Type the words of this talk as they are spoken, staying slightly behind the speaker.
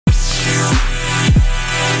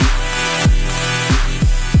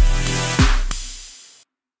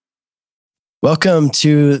Welcome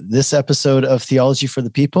to this episode of Theology for the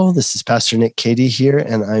People. This is Pastor Nick Cady here,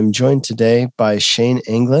 and I'm joined today by Shane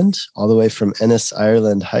Angland, all the way from Ennis,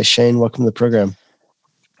 Ireland. Hi, Shane. Welcome to the program.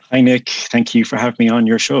 Hi, Nick. Thank you for having me on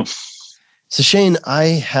your show. So, Shane, I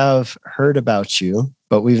have heard about you,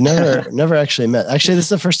 but we've never actually met. Actually, this is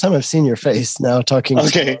the first time I've seen your face now talking to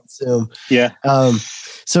you on Zoom. Yeah.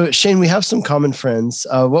 So, Shane, we have some common friends.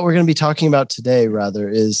 What we're going to be talking about today, rather,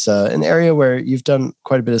 is an area where you've done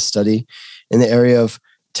quite a bit of study in the area of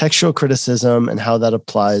textual criticism and how that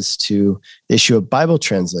applies to the issue of Bible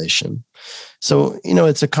translation. So,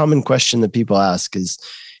 it's a common question that people ask is,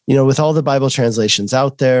 with all the Bible translations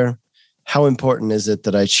out there, how important is it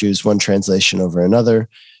that I choose one translation over another?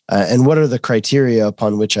 And what are the criteria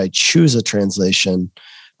upon which I choose a translation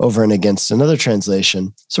over and against another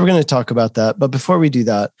translation? So we're going to talk about that. But before we do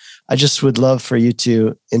that, I just would love for you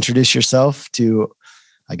to introduce yourself to,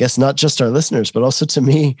 I guess, not just our listeners, but also to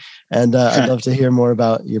me. And I'd love to hear more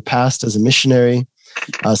about your past as a missionary,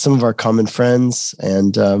 some of our common friends,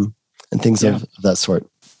 and things of that sort.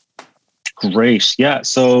 Great. Yeah.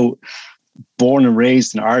 So born and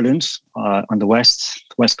raised in Ireland, on the west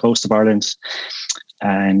coast of Ireland.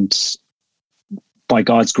 And by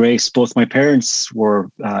God's grace, both my parents were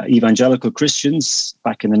evangelical Christians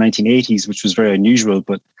back in the 1980s, which was very unusual,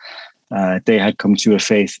 but they had come to a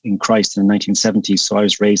faith in Christ in the 1970s. So I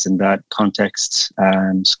was raised in that context,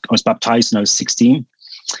 and I was baptized when I was 16.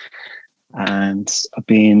 And I've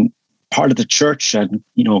been part of the church and,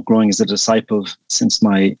 growing as a disciple since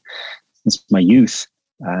my youth,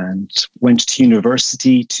 and went to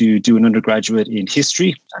university to do an undergraduate in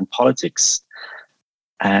history and politics.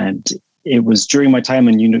 And it was during my time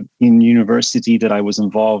in university that I was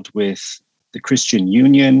involved with the Christian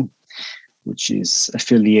Union, which is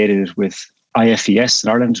affiliated with IFES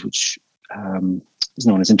in Ireland, which is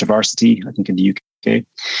known as InterVarsity, I think, in the UK.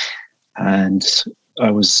 And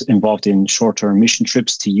I was involved in short-term mission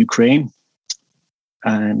trips to Ukraine.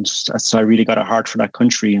 And so I really got a heart for that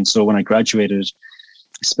country. And so when I graduated,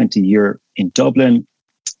 I spent a year in Dublin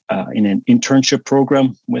in an internship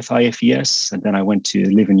program with IFES. And then I went to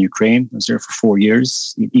live in Ukraine. I was there for 4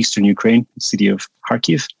 years in eastern Ukraine, the city of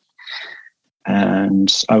Kharkiv.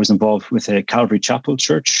 And I was involved with a Calvary Chapel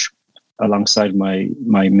church alongside my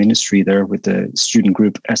ministry there with the student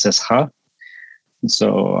group SSH. And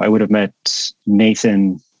so I would have met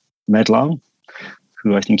Nathan Medlong,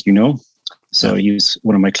 who I think you know. So he was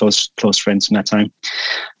one of my close friends from that time.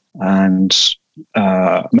 And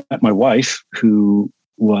I met my wife,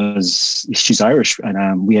 she's Irish,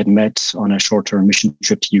 and we had met on a short-term mission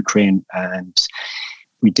trip to Ukraine, and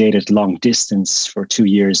we dated long distance for 2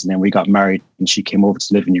 years, and then we got married, and she came over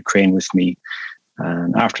to live in Ukraine with me.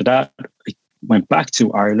 And after that, I went back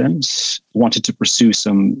to Ireland, wanted to pursue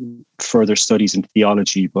some further studies in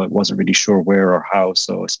theology, but wasn't really sure where or how.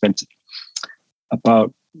 So I spent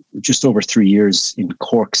about just over 3 years in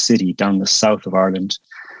Cork City, down the south of Ireland,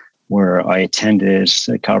 where I attended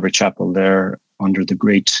Calvary Chapel there under the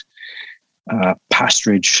great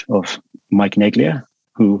pastorage of Mike Neglia,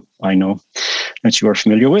 who I know that you are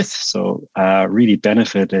familiar with. So really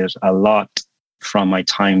benefited a lot from my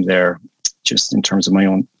time there, just in terms of my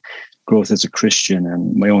own growth as a Christian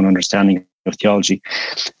and my own understanding of theology.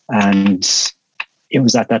 And it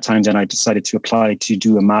was at that time that I decided to apply to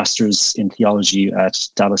do a master's in theology at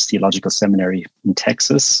Dallas Theological Seminary in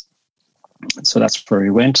Texas. So that's where we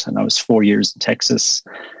went, and I was 4 years in Texas.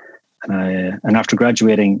 And after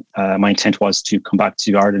graduating, my intent was to come back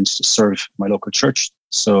to Ireland to serve my local church.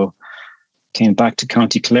 So came back to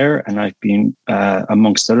County Clare, and I've been,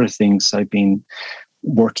 amongst other things, I've been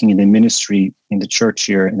working in the ministry in the church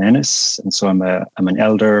here in Ennis. And so I'm an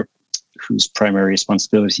elder whose primary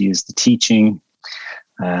responsibility is the teaching.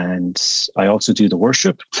 And I also do the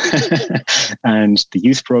worship and the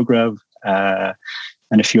youth program,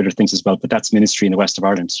 and a few other things as well. But that's ministry in the west of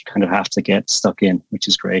Ireland. You kind of have to get stuck in, which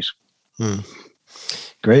is great.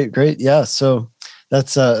 Great. Yeah. So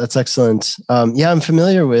that's excellent. I'm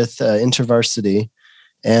familiar with InterVarsity,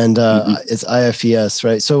 and it's IFES,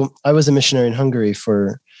 right? So I was a missionary in Hungary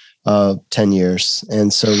for 10 years.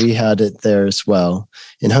 And so we had it there as well.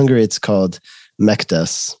 In Hungary, it's called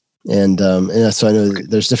Mekdes. And so I know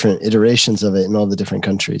there's different iterations of it in all the different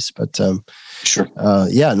countries, but sure.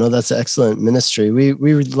 That's excellent ministry.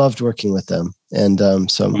 We loved working with them. And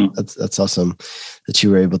that's awesome that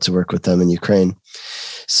you were able to work with them in Ukraine.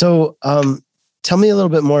 So tell me a little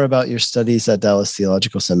bit more about your studies at Dallas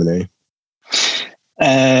Theological Seminary.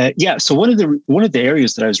 So one of the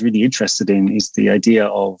areas that I was really interested in is the idea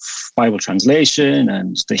of Bible translation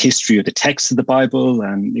and the history of the text of the Bible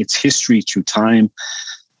and its history through time.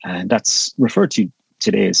 And that's referred to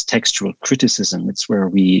today is textual criticism. It's where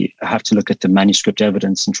we have to look at the manuscript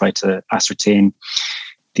evidence and try to ascertain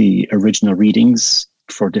the original readings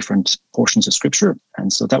for different portions of scripture.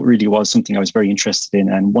 And so that really was something I was very interested in.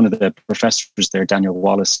 And one of the professors there, Daniel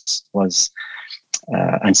Wallace, was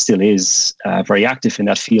and still is very active in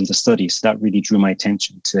that field of study. So that really drew my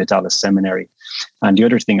attention to Dallas Seminary. And the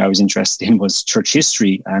other thing I was interested in was church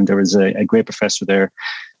history. And there was a great professor there.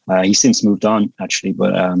 He's since moved on, actually,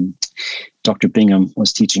 but Dr. Bingham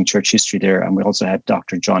was teaching church history there. And we also had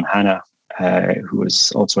Dr. John Hanna, who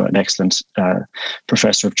was also an excellent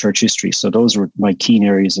professor of church history. So those were my keen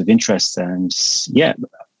areas of interest. And yeah,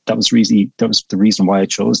 that was the reason why I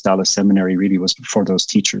chose Dallas Seminary, really, was for those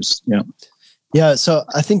teachers. Yeah. Yeah, so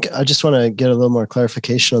I think I just want to get a little more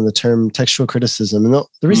clarification on the term textual criticism. And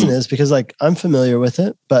the reason is because, like, I'm familiar with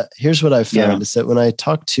it, but here's what I've found is that when I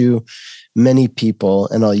talk to many people,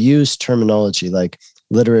 and I'll use terminology like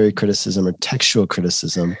literary criticism or textual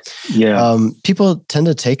criticism, people tend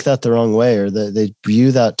to take that the wrong way, or they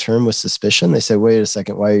view that term with suspicion. They say, wait a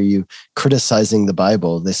second, why are you criticizing the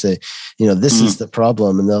Bible? They say, this is the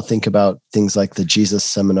problem. And they'll think about things like the Jesus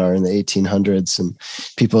Seminar in the 1800s and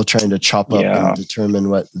people trying to chop up and determine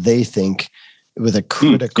what they think with a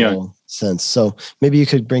critical sense. So maybe you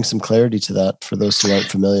could bring some clarity to that for those who aren't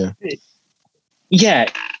familiar.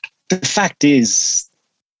 Yeah, the fact is,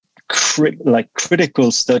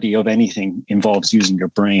 critical study of anything involves using your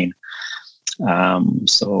brain.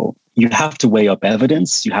 So you have to weigh up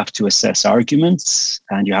evidence, you have to assess arguments,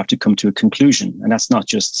 and you have to come to a conclusion. And that's not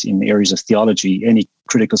just in the areas of theology. Any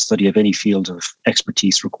critical study of any field of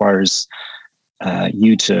expertise requires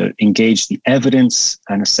you to engage the evidence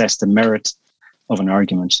and assess the merit of an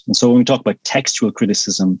argument. And so when we talk about textual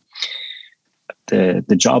criticism,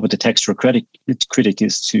 the job of the textual critic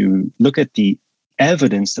is to look at the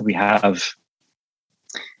evidence that we have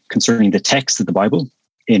concerning the text of the Bible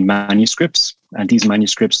in manuscripts. And these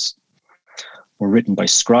manuscripts were written by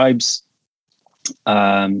scribes.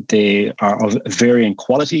 They are of varying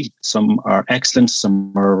quality. Some are excellent,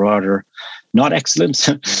 some are rather not excellent,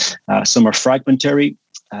 some are fragmentary.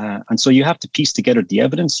 And so you have to piece together the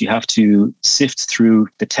evidence. You have to sift through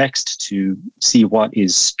the text to see what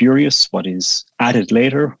is spurious, what is added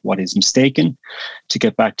later, what is mistaken, to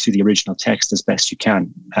get back to the original text as best you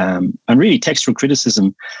can. And really, textual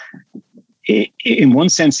criticism, in one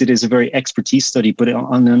sense, it is a very expertise study, but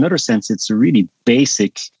on another sense, it's a really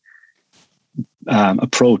basic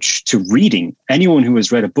approach to reading. Anyone who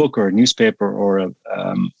has read a book or a newspaper or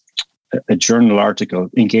a journal article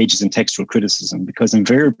engages in textual criticism, because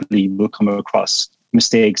invariably we'll come across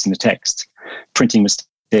mistakes in the text, printing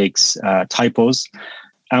mistakes, typos,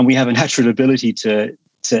 and we have a natural ability to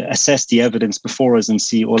assess the evidence before us and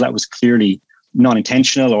see, well, that was clearly not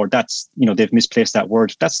intentional, or that's, they've misplaced that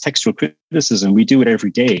word. That's textual criticism. We do it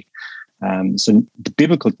every day. So the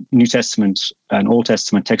biblical New Testament and Old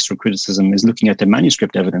Testament textual criticism is looking at the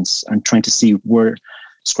manuscript evidence and trying to see where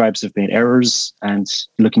scribes have made errors and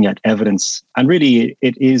looking at evidence. And really,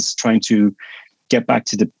 it is trying to get back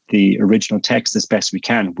to the original text as best we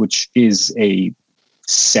can, which is a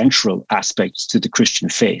central aspect to the Christian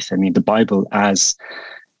faith. I mean, the Bible as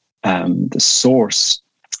the source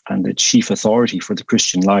and the chief authority for the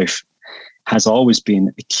Christian life has always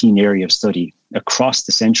been a keen area of study across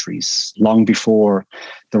the centuries, long before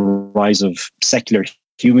the rise of secular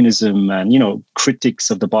humanism and, critics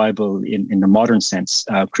of the Bible in the modern sense.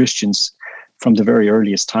 Christians from the very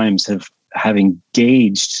earliest times have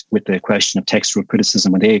engaged with the question of textual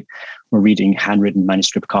criticism when they were reading handwritten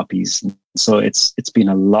manuscript copies. And so it's been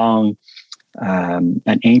a long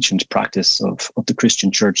and ancient practice of the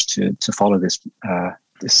Christian church to follow this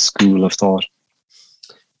school of thought.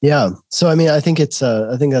 Yeah. So, I think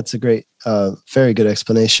I think that's a great, very good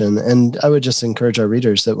explanation. And I would just encourage our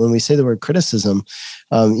readers that when we say the word criticism,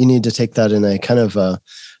 you need to take that in a kind of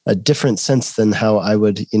a different sense than how I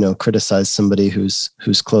would, criticize somebody whose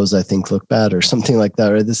clothes I think look bad or something like that.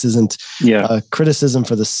 Right? This isn't criticism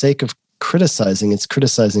for the sake of criticizing. It's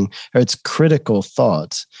criticizing, or it's critical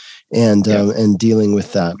thought and dealing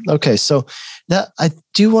with that. Okay. So that I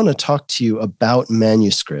do want to talk to you about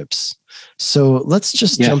manuscripts. So let's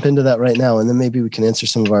just jump into that right now, and then maybe we can answer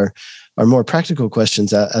some of our more practical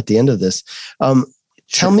questions at the end of this.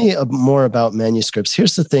 Tell me more about manuscripts.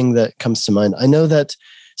 Here's the thing that comes to mind. I know that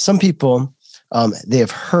some people, they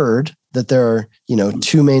have heard that there are,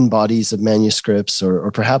 two main bodies of manuscripts,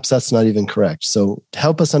 or perhaps that's not even correct. So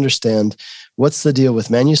help us understand, what's the deal with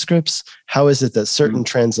manuscripts? How is it that certain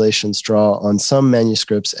translations draw on some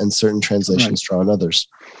manuscripts and certain translations draw on others?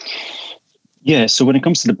 Yeah, so when it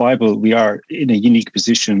comes to the Bible, we are in a unique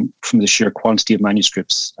position from the sheer quantity of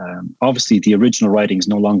manuscripts. Obviously, the original writings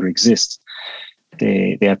no longer exist.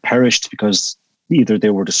 They have perished because either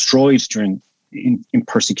they were destroyed during in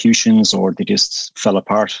persecutions, or they just fell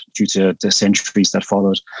apart due to the centuries that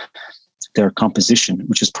followed their composition,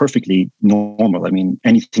 which is perfectly normal. I mean,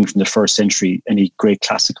 anything from the first century, any great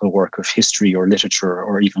classical work of history or literature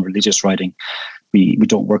or even religious writing, we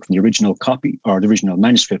don't work from the original copy or the original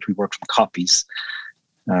manuscript. We work from copies,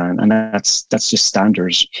 and that's just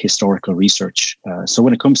standard historical research. So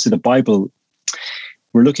when it comes to the Bible,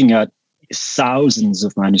 we're looking at thousands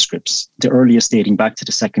of manuscripts, the earliest dating back to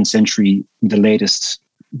the 2nd century, the latest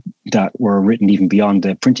that were written even beyond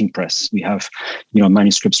the printing press. We have,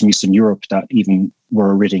 manuscripts from Eastern Europe that even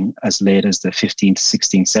were written as late as the 15th,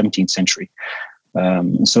 16th, 17th century.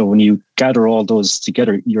 So when you gather all those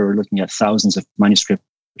together, you're looking at thousands of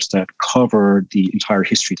manuscripts that cover the entire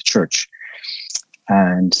history of the church.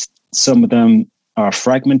 And some of them are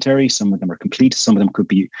fragmentary, some of them are complete, some of them could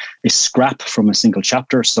be a scrap from a single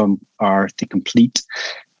chapter, some are the complete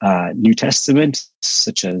New Testament,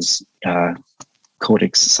 such as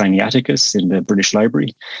Codex Sinaiticus in the British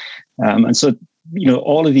Library. And so,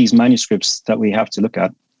 all of these manuscripts that we have to look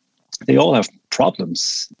at, they all have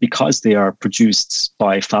problems because they are produced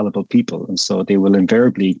by fallible people. And so they will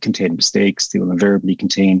invariably contain mistakes, they will invariably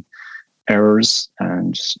contain errors,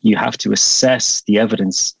 and you have to assess the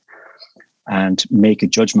evidence and make a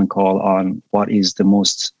judgment call on what is the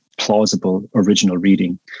most plausible original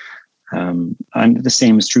reading. And the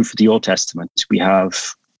same is true for the Old Testament. We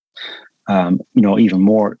have, even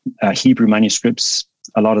more Hebrew manuscripts.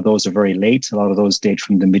 A lot of those are very late. A lot of those date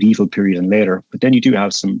from the medieval period and later. But then you do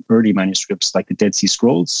have some early manuscripts like the Dead Sea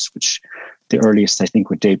Scrolls, which the earliest, I think,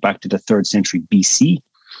 would date back to the 3rd century BC.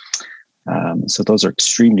 So those are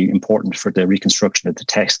extremely important for the reconstruction of the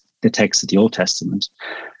text of the Old Testament.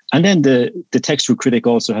 And then the textual critic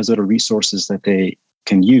also has other resources that they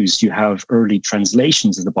can use. You have early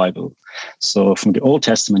translations of the Bible. So from the Old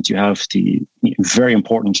Testament, you have the very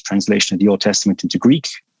important translation of the Old Testament into Greek,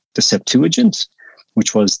 the Septuagint,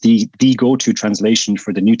 which was the go-to translation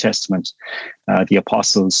for the New Testament. The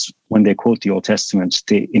apostles, when they quote the Old Testament,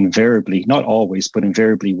 they invariably, not always, but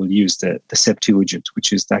invariably will use the Septuagint,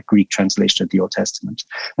 which is that Greek translation of the Old Testament.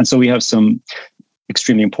 And so we have some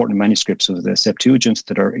extremely important manuscripts of the Septuagint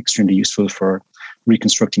that are extremely useful for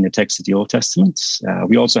reconstructing the text of the Old Testament.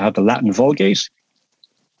 We also have the Latin Vulgate.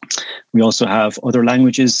 We also have other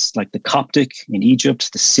languages like the Coptic in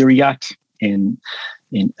Egypt, the Syriac in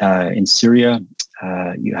Syria.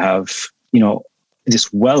 You have,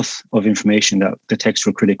 this wealth of information that the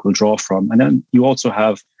textual critic will draw from. And then you also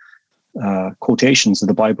have quotations of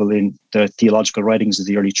the Bible in the theological writings of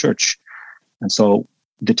the early church. And so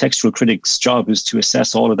the textual critic's job is to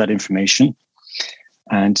assess all of that information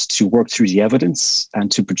and to work through the evidence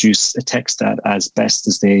and to produce a text that, as best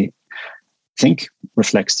as they think,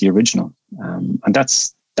 reflects the original. And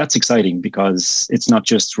that's exciting because it's not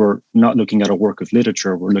just, we're not looking at a work of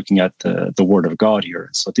literature, we're looking at the Word of God here.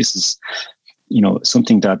 So this is,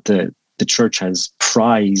 something that the church has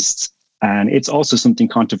prized. And it's also something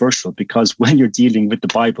controversial because when you're dealing with the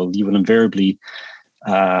Bible, you will invariably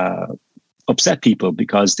upset people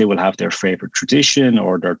because they will have their favorite tradition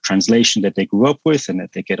or their translation that they grew up with, and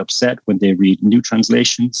that they get upset when they read new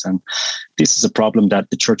translations. And this is a problem that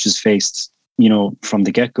the church has faced, from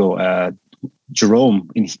the get-go. Jerome,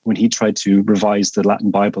 when he tried to revise the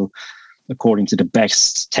Latin Bible according to the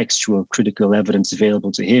best textual critical evidence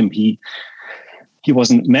available to him, he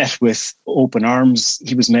wasn't met with open arms.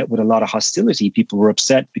 He was met with a lot of hostility. People were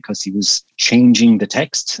upset because he was changing the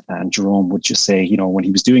text. And Jerome would just say, when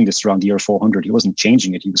he was doing this around the year 400, he wasn't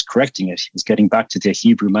changing it. He was correcting it. He was getting back to the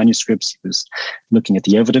Hebrew manuscripts. He was looking at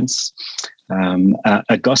the evidence.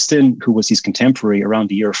 Augustine, who was his contemporary around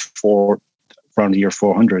the year 400,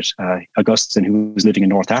 Augustine, who was living in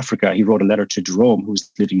North Africa, he wrote a letter to Jerome, who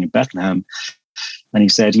was living in Bethlehem. And he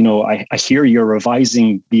said, I hear you're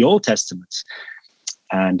revising the Old Testament.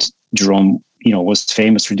 And Jerome, was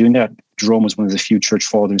famous for doing that. Jerome was one of the few church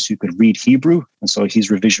fathers who could read Hebrew. And so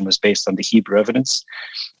his revision was based on the Hebrew evidence.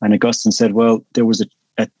 And Augustine said, well, there was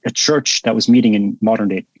a church that was meeting in modern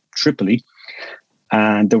day Tripoli.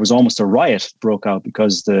 And there was almost a riot broke out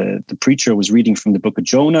because the preacher was reading from the book of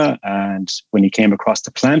Jonah. And when he came across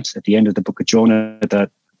the plant at the end of the book of Jonah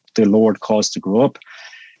that the Lord caused to grow up,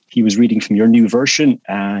 he was reading from your new version.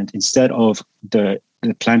 And instead of the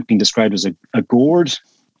plant being described as a gourd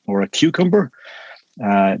or a cucumber,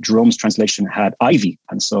 Jerome's translation had ivy.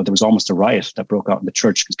 And so there was almost a riot that broke out in the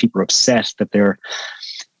church because people were upset that their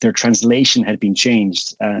their translation had been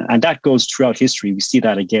changed. And that goes throughout history. We see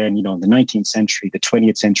that again, in the 19th century, the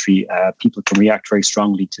 20th century, people can react very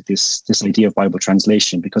strongly to this idea of Bible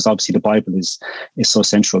translation, because obviously the Bible is so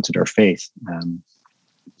central to their faith.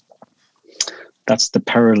 That's the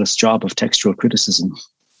perilous job of textual criticism.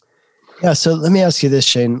 Yeah. So let me ask you this,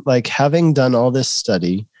 Shane, like having done all this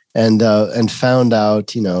study and found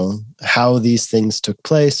out, how these things took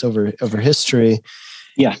place over history,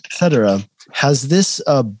 yeah, et cetera. Has this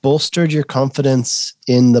bolstered your confidence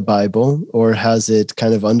in the Bible, or has it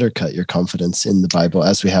kind of undercut your confidence in the Bible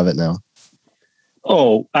as we have it now?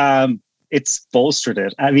 Oh, it's bolstered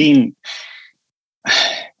it. I mean,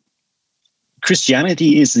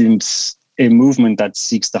 Christianity isn't a movement that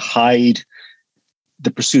seeks to hide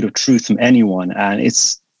the pursuit of truth from anyone. And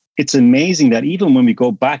it's amazing that even when we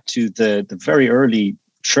go back to the very early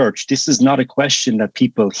church, this is not a question that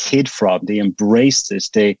people hid from. They embraced this.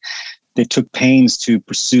 They took pains to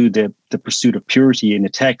pursue the pursuit of purity in the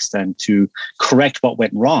text and to correct what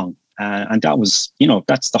went wrong. And that was,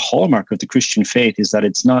 that's the hallmark of the Christian faith, is that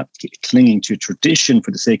it's not clinging to tradition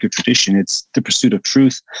for the sake of tradition. It's the pursuit of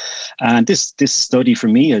truth. And this study for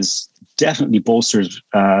me has definitely bolstered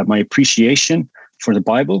my appreciation for the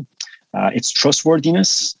Bible, its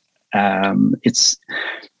trustworthiness, its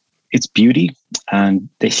beauty, and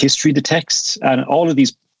the history of the text, and all of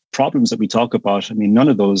these problems that we talk about. I mean, none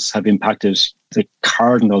of those have impacted the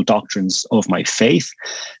cardinal doctrines of my faith.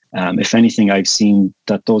 If anything, I've seen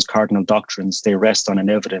that those cardinal doctrines, they rest on an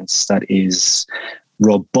evidence that is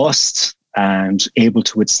robust and able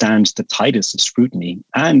to withstand the tightest of scrutiny.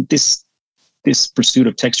 And this pursuit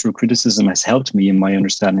of textual criticism has helped me in my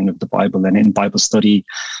understanding of the Bible and in Bible study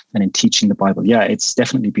and in teaching the Bible. Yeah, it's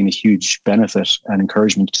definitely been a huge benefit and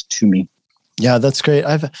encouragement to me. Yeah, that's great.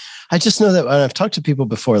 I just know that when I've talked to people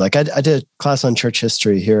before, like I did a class on church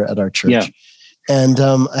history here at our church. Yeah. And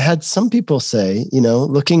I had some people say,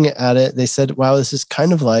 looking at it, they said, wow, this is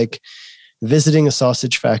kind of like visiting a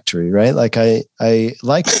sausage factory, right? Like I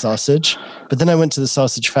like sausage, but then I went to the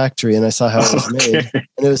sausage factory and I saw how it was made,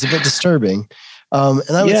 and it was a bit disturbing. And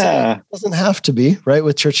I would say it doesn't have to be, right,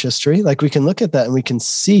 with church history. Like we can look at that and we can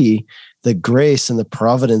see the grace and the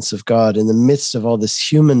providence of God in the midst of all this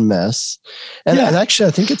human mess. And actually,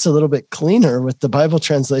 I think it's a little bit cleaner with the Bible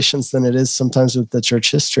translations than it is sometimes with the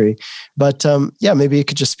church history. But maybe you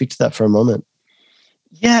could just speak to that for a moment.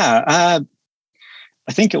 Yeah,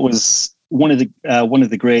 I think it was one of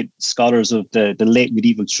the great scholars of the late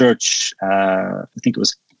medieval church. I think it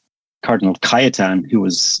was Cardinal Cajetan, who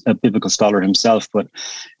was a biblical scholar himself, but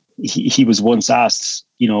he was once asked,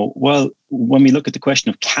 well, when we look at the question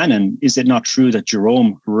of canon, is it not true that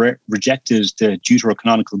Jerome rejected the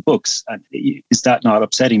deuterocanonical books? And is that not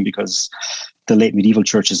upsetting because the late medieval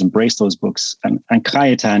church has embraced those books? And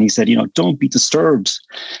Cajetan, he said, don't be disturbed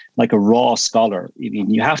like a raw scholar. I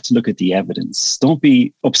mean, you have to look at the evidence. Don't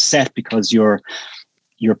be upset because your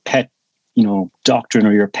pet doctrine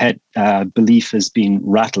or your pet belief has been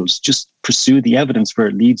rattled. Just pursue the evidence where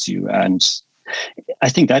it leads you. And I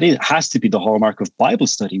think that has to be the hallmark of Bible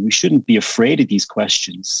study. We shouldn't be afraid of these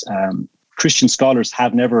questions. Christian scholars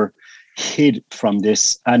have never hid from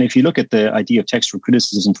this. And if you look at the idea of textual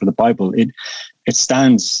criticism for the Bible, it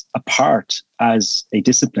stands apart as a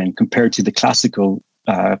discipline compared to the classical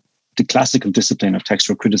discipline of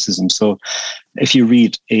textual criticism. So if you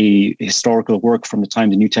read a historical work from the time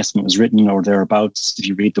the New Testament was written or thereabouts, if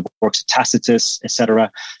you read the works of Tacitus, etc.,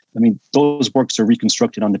 I mean, those works are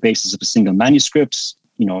reconstructed on the basis of a single manuscript.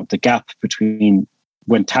 The gap between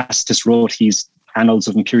when Tacitus wrote his Annals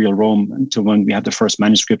of Imperial Rome to when we have the first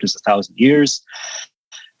manuscript is 1,000 years.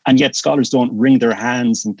 And yet scholars don't wring their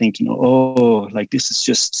hands and think, this is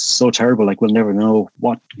just so terrible. Like we'll never know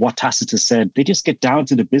what Tacitus said. They just get down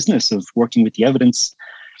to the business of working with the evidence.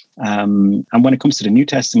 And when it comes to the New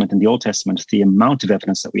Testament and the Old Testament, the amount of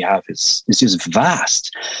evidence that we have is just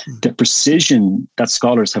vast. The precision that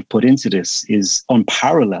scholars have put into this is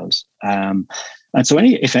unparalleled. And so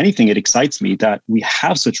if anything, it excites me that we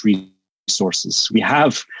have such resources. We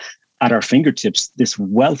have at our fingertips this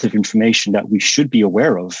wealth of information that we should be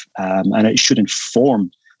aware of, and it should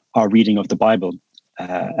inform our reading of the Bible.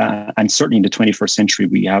 And certainly in the 21st century,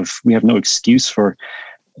 we have no excuse for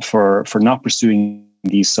not pursuing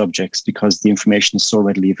these subjects because the information is so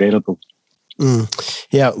readily available.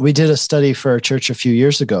 Yeah, we did a study for our church a few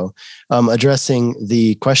years ago, addressing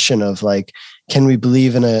the question of can we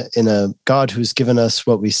believe in a God who's given us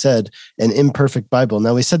what we said, an imperfect Bible?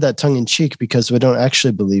 Now we said that tongue in cheek because we don't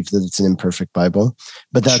actually believe that it's an imperfect Bible,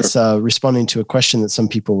 but that's responding to a question that some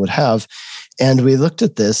people would have. And we looked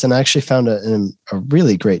at this and I actually found a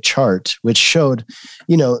really great chart, which showed,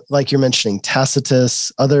 like you're mentioning,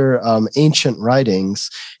 Tacitus, other ancient writings,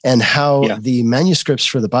 and how the manuscripts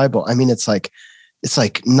for the Bible, I mean, it's like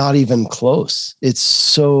not even close. It's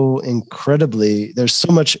so incredibly, there's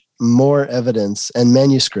so much more evidence and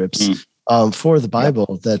manuscripts for the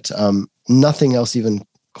Bible that nothing else even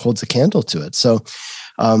holds a candle to it. So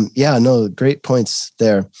great points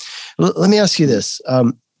there. Let me ask you this.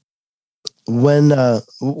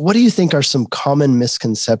 What do you think are some common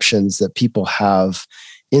misconceptions that people have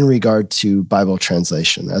in regard to Bible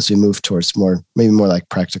translation as we move towards maybe more like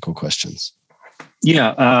practical questions?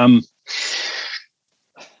 Yeah.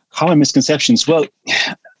 Common misconceptions. Well,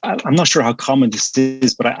 I'm not sure how common this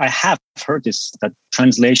is, but I have heard this, that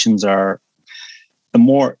translations are the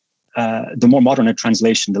more modern a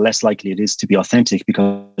translation, the less likely it is to be authentic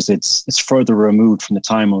because it's further removed from the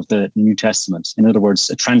time of the New Testament. In other words,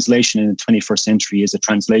 a translation in the 21st century is a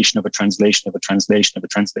translation of a translation of a translation of a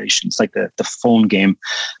translation. It's like the phone game.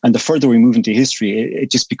 And the further we move into history, it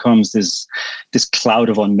just becomes this cloud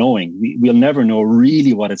of unknowing. We'll never know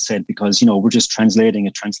really what it said because, we're just translating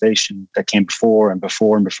a translation that came before and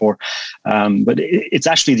before and before. But it's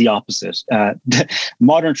actually the opposite.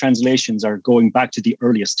 Modern translations are going back to the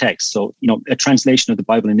earliest text. So, a translation of the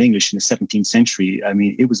Bible in English in the 17th century, I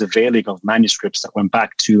mean, it was a veiling of manuscripts that went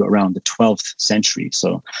back to around the 12th century.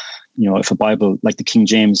 So, if a Bible like the King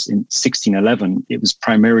James in 1611, it was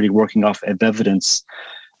primarily working off of evidence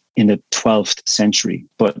in the 12th century.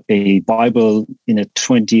 But a Bible in the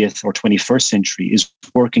 20th or 21st century is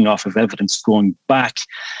working off of evidence going back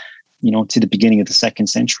to the beginning of the 2nd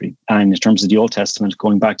century. And in terms of the Old Testament,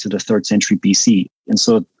 going back to the 3rd century BC. And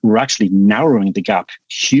so we're actually narrowing the gap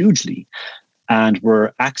hugely. And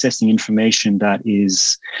we're accessing information that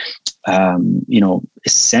is,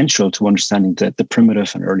 essential to understanding the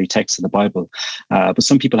primitive and early texts of the Bible. But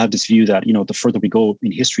some people have this view that, the further we go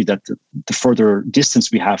in history, that the further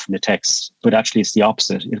distance we have from the text, but actually it's the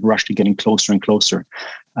opposite. We're actually getting closer and closer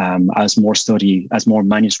as more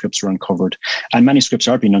manuscripts are uncovered. And manuscripts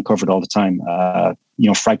are being uncovered all the time.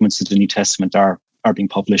 Fragments of the New Testament are being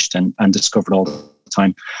published and discovered all the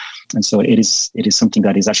time. And so it is something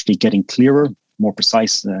that is actually getting clearer, more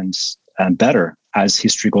precise, and better as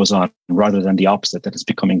history goes on, rather than the opposite, that is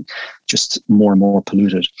becoming just more and more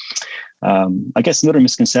polluted. I guess another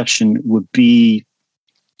misconception would be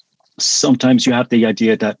sometimes you have the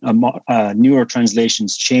idea that newer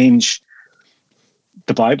translations change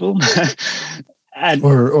the Bible.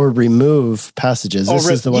 or remove passages. This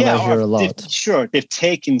is the one I hear a lot. Sure, they've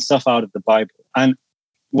taken stuff out of the Bible. And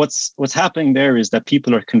what's happening there is that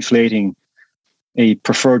people are conflating a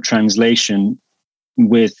preferred translation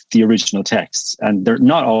with the original texts, and they're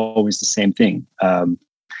not always the same thing.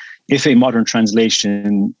 If a modern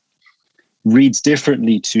translation reads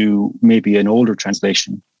differently to maybe an older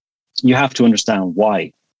translation, you have to understand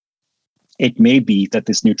why. It may be that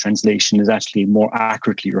this new translation is actually more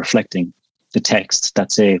accurately reflecting the text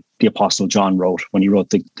that, say, the Apostle John wrote when he wrote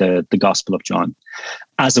the Gospel of John,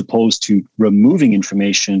 as opposed to removing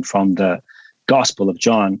information from the Gospel of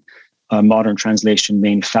John. A modern translation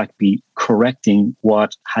may in fact be correcting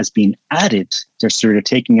what has been added. They're sort of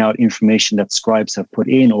taking out information that scribes have put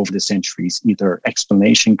in over the centuries, either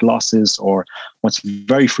explanation glosses, or what's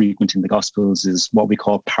very frequent in the Gospels is what we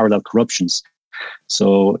call parallel corruptions.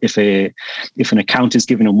 So if an account is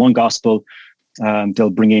given in one Gospel, they'll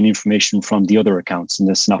bring in information from the other accounts in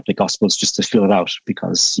the Synoptic Gospels just to fill it out,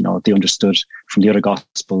 because they understood from the other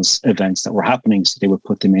Gospels events that were happening, so they would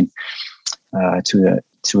put them in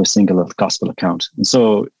to a single gospel account. And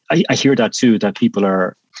so I hear that too, that people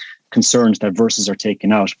are concerned that verses are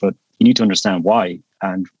taken out, but you need to understand why.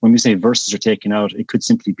 And when we say verses are taken out, it could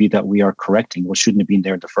simply be that we are correcting what shouldn't have been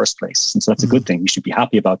there in the first place. And so that's a good thing. We should be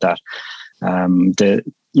happy about that. The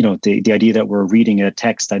idea that we're reading a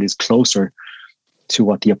text that is closer to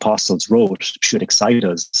what the apostles wrote should excite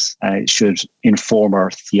us. It should inform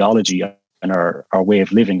our theology and our way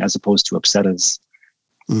of living, as opposed to upset us.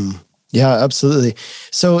 Yeah, absolutely.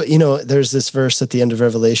 So, there's this verse at the end of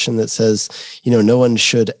Revelation that says, no one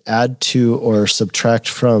should add to or subtract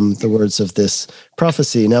from the words of this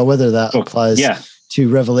prophecy. Now, whether that applies to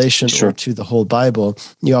Revelation or to the whole Bible,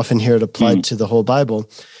 you often hear it applied to the whole Bible.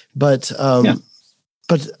 But I'll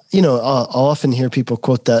often hear people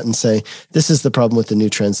quote that and say, this is the problem with the new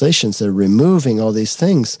translations. They're removing all these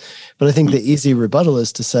things. But I think the easy rebuttal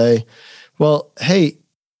is to say, well, hey,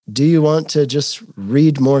 do you want to just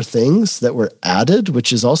read more things that were added,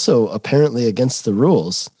 which is also apparently against the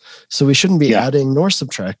rules? So we shouldn't be adding nor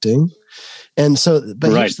subtracting. And so,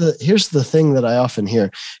 but here's the thing that I often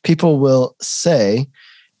hear. People will say,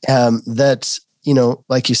 that,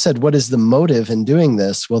 like you said, what is the motive in doing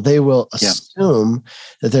this? Well, they will assume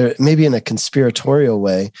that they're maybe in a conspiratorial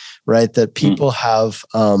way, right? That people have,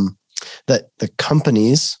 that the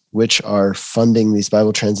companies which are funding these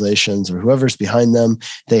Bible translations or whoever's behind them,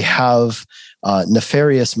 they have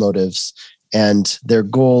nefarious motives, and their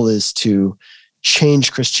goal is to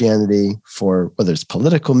change Christianity for whether it's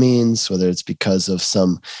political means, whether it's because of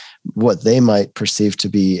what they might perceive to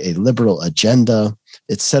be a liberal agenda,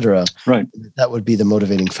 etc. Right. That would be the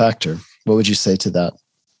motivating factor. What would you say to that?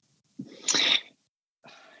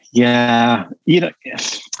 Yeah,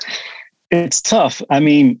 it's tough. I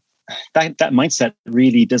mean, that mindset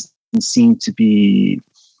really doesn't seem to be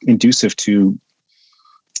conducive to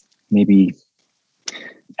maybe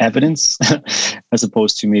evidence as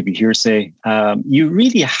opposed to maybe hearsay. You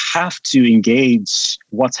really have to engage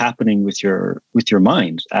what's happening with your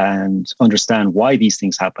mind and understand why these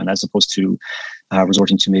things happen, as opposed to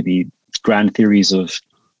resorting to maybe grand theories of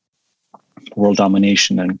world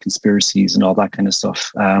domination and conspiracies and all that kind of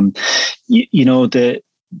stuff. The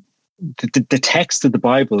text of the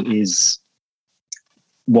Bible is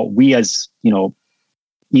what we as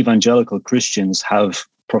evangelical Christians have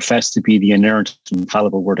professed to be the inerrant,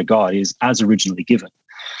 infallible Word of God, is as originally given.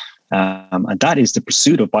 And that is the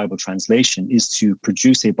pursuit of Bible translation, is to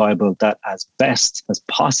produce a Bible that, as best as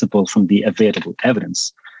possible from the available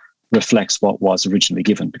evidence, reflects what was originally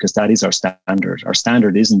given, because that is our standard. Our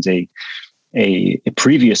standard isn't a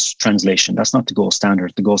previous translation. That's not the gold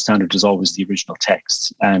standard. The gold standard is always the original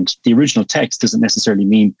text. And the original text doesn't necessarily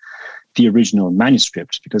mean the original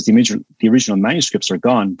manuscript, because the original manuscripts are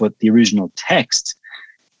gone, but the original text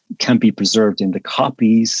can be preserved in the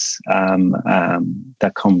copies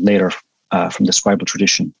that come later from the scribal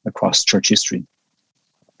tradition across church history.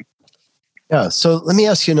 Yeah. So let me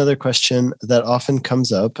ask you another question that often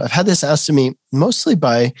comes up. I've had this asked to me mostly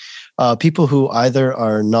by people who either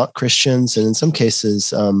are not Christians, and in some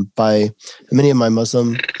cases by many of my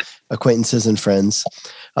Muslim acquaintances and friends.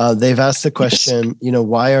 They've asked the question,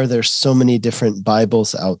 why are there so many different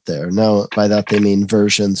Bibles out there? Now, by that they mean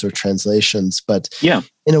versions or translations, but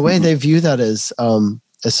in a way they view that as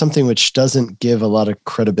something which doesn't give a lot of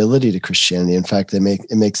credibility to Christianity. In fact, it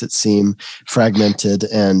makes it seem fragmented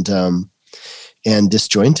and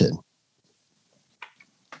disjointed.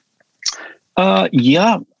 I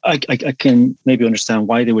can maybe understand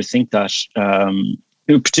why they would think that,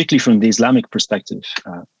 particularly from the Islamic perspective.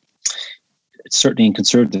 Certainly in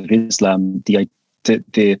conservative Islam, the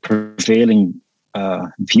prevailing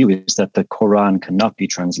view is that the Quran cannot be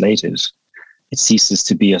translated. It ceases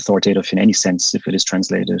to be authoritative in any sense if it is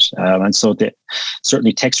translated. And so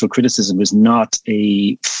certainly textual criticism is not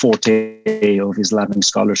a forte of Islamic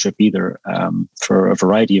scholarship either, for a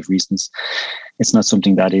variety of reasons. It's not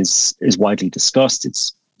something that is widely discussed.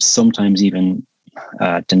 It's sometimes even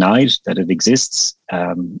denied that it exists,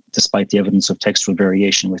 despite the evidence of textual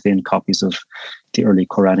variation within copies of the early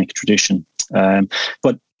Quranic tradition.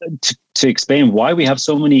 But to explain why we have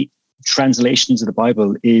so many translations of the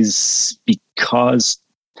Bible is because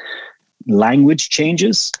language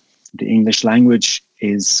changes. The English language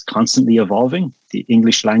is constantly evolving. The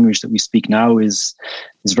English language that we speak now is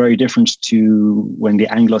very different to when the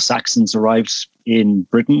Anglo-Saxons arrived in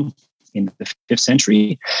Britain in the 5th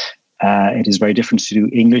century. It is very different to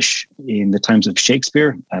English in the times of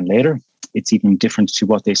Shakespeare and later. It's even different to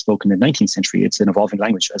what they spoke in the 19th century. It's an evolving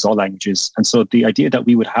language, as all languages. And so the idea that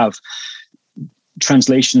we would have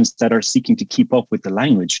translations that are seeking to keep up with the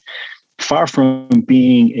language, far from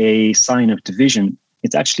being a sign of division,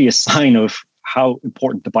 it's actually a sign of how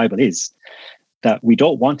important the Bible is, that we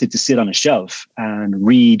don't want it to sit on a shelf and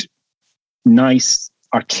read nice,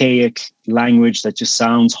 archaic language that just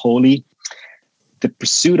sounds holy. The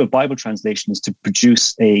pursuit of Bible translation is to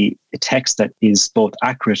produce a text that is both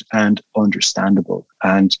accurate and understandable.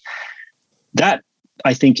 And that,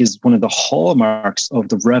 I think, is one of the hallmarks of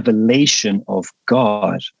the revelation of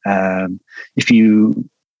God. If you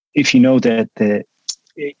know that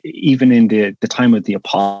even in the time of the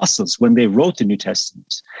apostles, when they wrote the New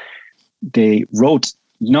Testament, they wrote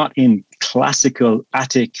not in classical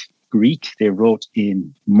Attic Greek, they wrote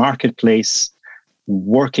in marketplace,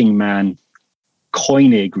 working man,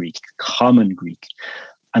 Koine Greek, common Greek.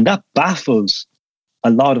 And that baffles a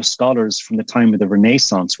lot of scholars from the time of the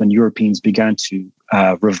Renaissance, when Europeans began to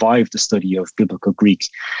revive the study of biblical Greek.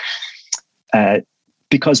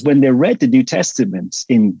 Because when they read the New Testament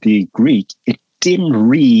in the Greek, it didn't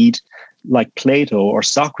read like Plato or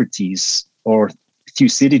Socrates or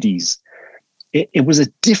Thucydides. It was a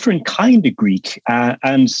different kind of Greek.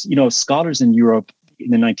 And scholars in Europe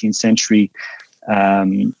in the 19th century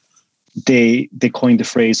they coined the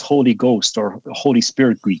phrase Holy Ghost or Holy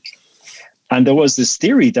Spirit Greek. And there was this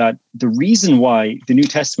theory that the reason why the New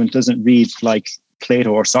Testament doesn't read like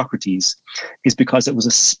Plato or Socrates is because it was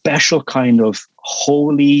a special kind of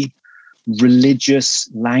holy religious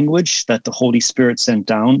language that the Holy Spirit sent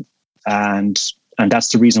down. And that's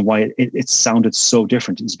the reason why it sounded so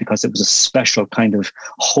different, is because it was a special kind of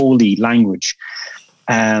holy language.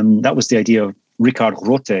 That was the idea of Richard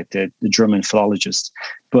Rothe, the German philologist.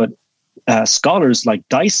 But scholars like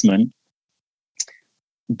Deisman,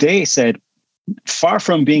 they said, far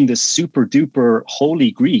from being the super duper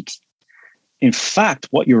holy Greek, in fact,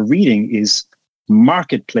 what you're reading is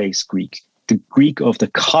marketplace Greek, the Greek of the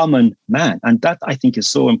common man. And that, I think, is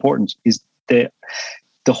so important, is the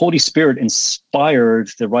Holy Spirit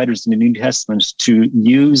inspired the writers in the New Testament to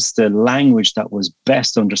use the language that was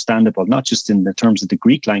best understandable, not just in the terms of the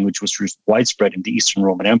Greek language, which was widespread in the Eastern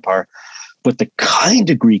Roman Empire, but the kind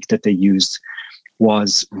of Greek that they used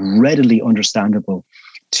was readily understandable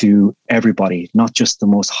to everybody, not just the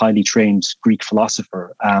most highly trained Greek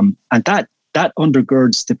philosopher. And that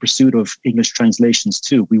undergirds the pursuit of English translations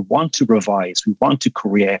too. We want to revise, we want to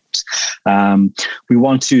correct, we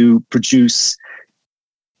want to produce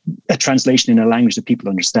a translation in a language that people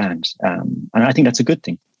understand. And I think that's a good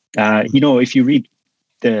thing. If you read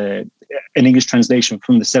an English translation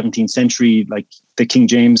from the 17th century, like the King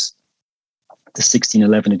James, the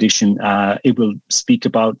 1611 edition, it will speak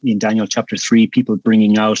about, in Daniel chapter 3, people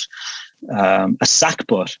bringing out a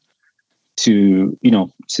sackbut in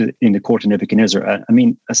the court of Nebuchadnezzar. I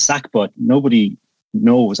mean, a sackbut, nobody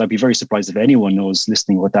knows. I'd be very surprised if anyone knows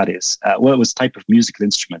listening what that is. Well, it was a type of musical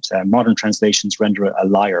instrument. Modern uptranslations render a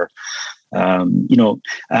lyre.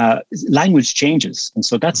 Language changes, and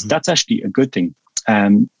so that's actually a good thing.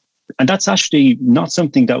 And that's actually not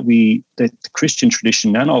something that the Christian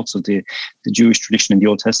tradition and also the Jewish tradition in the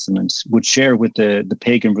Old Testament would share with the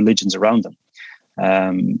pagan religions around them.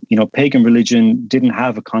 Pagan religion didn't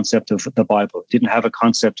have a concept of the Bible, didn't have a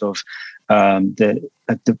concept of the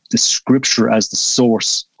scripture as the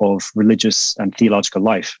source of religious and theological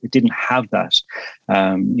life. It didn't have that.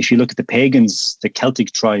 If you look at the pagans, the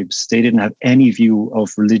Celtic tribes, they didn't have any view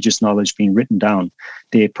of religious knowledge being written down.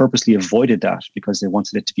 They purposely avoided that because they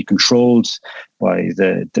wanted it to be controlled by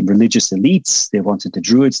the religious elites. They wanted the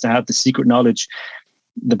Druids to have the secret knowledge.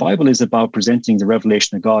 The Bible is about presenting the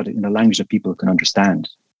revelation of God in a language that people can understand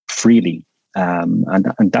freely. And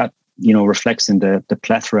that, reflects in the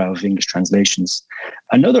plethora of English translations.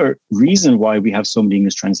 Another reason why we have so many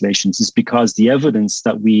English translations is because the evidence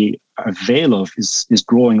that we avail of is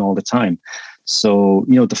growing all the time. So,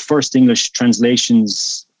 the first English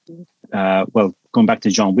translations, going back to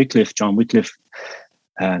John Wycliffe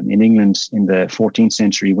in England in the 14th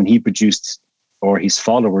century, when he produced, or his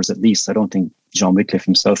followers at least, I don't think John Wycliffe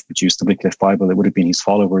himself produced the Wycliffe Bible, it would have been his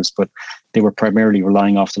followers, but they were primarily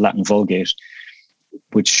relying off the Latin Vulgate,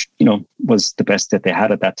 which, was the best that they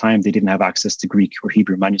had at that time. They didn't have access to Greek or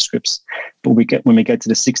Hebrew manuscripts. But when we get to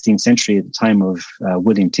the 16th century, at the time of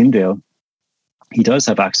William Tyndale, he does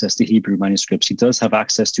have access to Hebrew manuscripts. He does have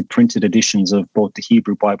access to printed editions of both the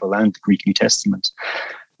Hebrew Bible and the Greek New Testament,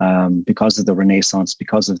 because of the Renaissance,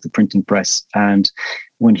 because of the printing press. And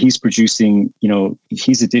when he's producing,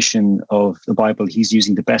 his edition of the Bible, he's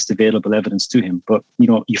using the best available evidence to him. But,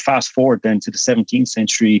 you fast forward then to the 17th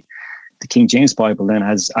century, the King James Bible then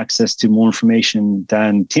has access to more information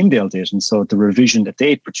than Tyndale did. And so the revision that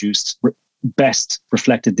they produced best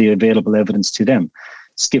reflected the available evidence to them.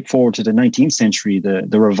 Skip forward to the 19th century,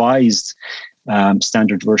 the revised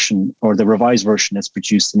standard version, or the revised version that's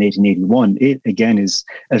produced in 1881, it again is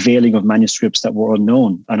availing of manuscripts that were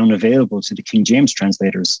unknown and unavailable to the King James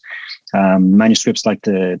translators. Manuscripts like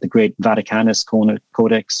the great Vaticanus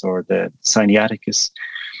Codex or the Sinaiticus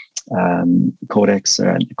Codex,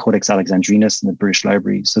 Codex Alexandrinus in the British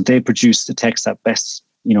Library. So they produced a text that best,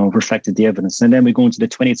 reflected the evidence. And then we go into the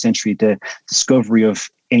 20th century, the discovery of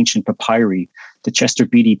ancient papyri, the Chester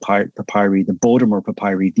Beatty papyri, the Bodmer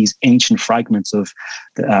papyri, these ancient fragments of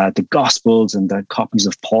the Gospels and the copies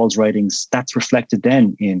of Paul's writings. That's reflected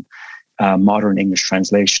then in modern English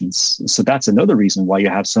translations. So that's another reason why you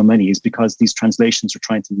have so many, is because these translations are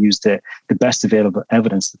trying to use the best available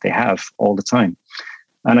evidence that they have all the time.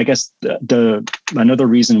 And I guess another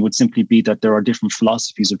reason would simply be that there are different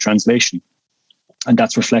philosophies of translation. And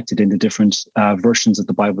that's reflected in the different versions of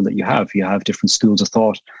the Bible that you have. You have different schools of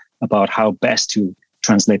thought about how best to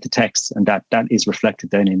translate the text. And that is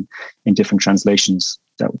reflected then in different translations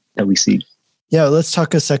that we see. Yeah, let's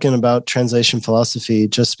talk a second about translation philosophy,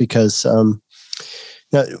 just because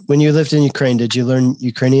now, when you lived in Ukraine, did you learn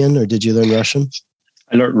Ukrainian or did you learn Russian?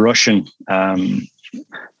 I learned Russian.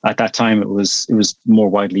 at that time it was more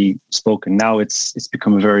widely spoken. Now it's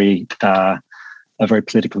become a very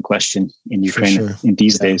political question in Ukraine in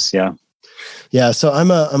these days. Yeah. Yeah. So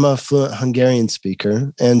I'm a fluent Hungarian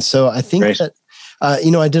speaker, and so I think that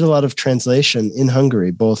I did a lot of translation in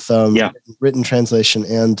Hungary, both written translation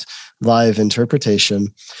and live interpretation.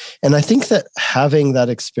 And I think that having that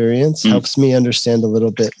experience helps me understand a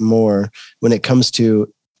little bit more when it comes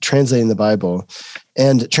to translating the Bible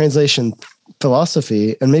and translation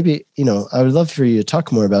philosophy. And maybe, I would love for you to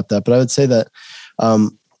talk more about that, but I would say that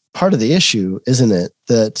part of the issue, isn't it,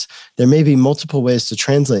 that there may be multiple ways to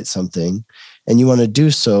translate something, and you want to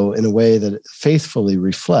do so in a way that it faithfully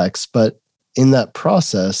reflects, but in that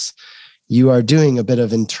process, you are doing a bit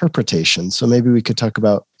of interpretation. So maybe we could talk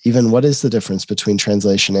about even what is the difference between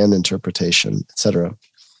translation and interpretation, et cetera.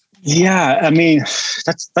 Yeah, I mean,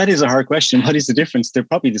 that is a hard question. What is the difference? They're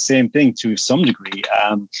probably the same thing to some degree.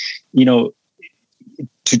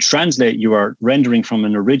 To translate, you are rendering from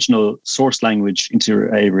an original source language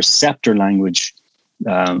into a receptor language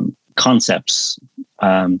concepts.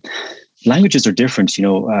 Languages are different.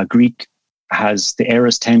 Greek has the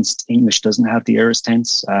aorist tense. English doesn't have the aorist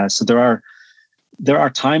tense. So there are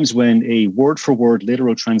times when a word-for-word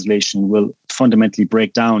literal translation will fundamentally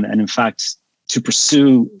break down. And in fact, to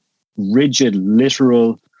pursue rigid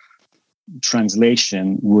literal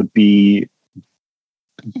translation would be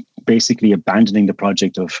basically abandoning the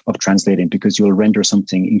project of translating, because you'll render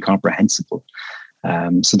something incomprehensible.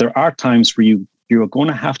 So there are times where you're going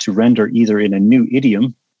to have to render either in a new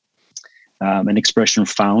idiom, an expression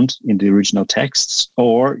found in the original texts,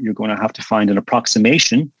 or you're going to have to find an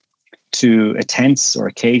approximation to a tense or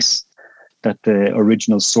a case that the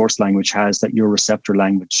original source language has that your receptor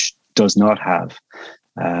language does not have.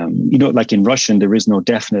 Like in Russian, there is no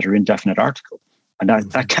definite or indefinite article. And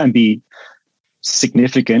that can be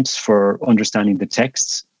significant for understanding the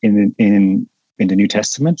texts in the New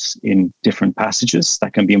Testament, in different passages.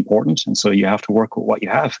 That can be important. And so you have to work with what you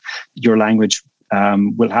have. Your language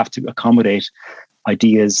will have to accommodate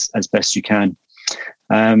ideas as best you can.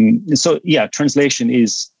 Translation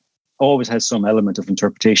always has some element of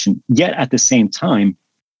interpretation. Yet at the same time,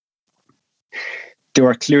 there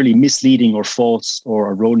are clearly misleading or false or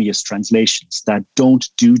erroneous translations that don't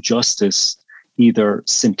do justice either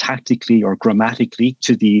syntactically or grammatically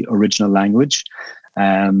to the original language,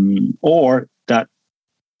 or that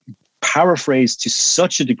paraphrase to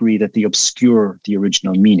such a degree that they obscure the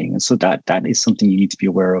original meaning. And so that is something you need to be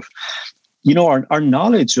aware of. Our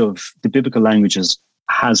knowledge of the biblical languages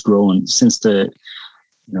has grown since the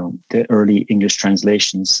early English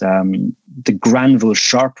translations. The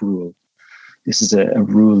Granville-Sharp rule. This is a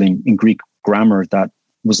rule in Greek grammar that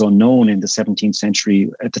was unknown in the 17th century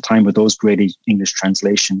at the time of those great English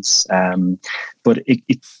translations. But it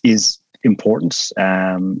is important.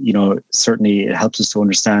 Certainly it helps us to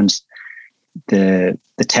understand the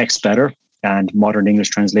text better, and modern English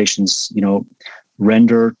translations,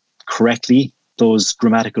 render correctly those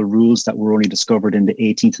grammatical rules that were only discovered in the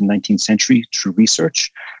 18th and 19th century through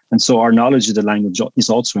research. And so our knowledge of the language is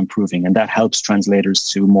also improving, and that helps translators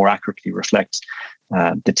to more accurately reflect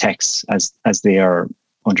the texts as they are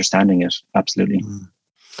understanding it. Absolutely.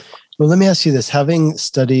 Well, let me ask you this. Having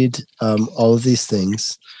studied all of these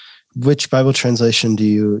things, which Bible translation do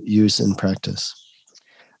you use in practice?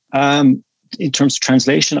 In terms of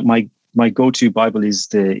translation, my go-to Bible is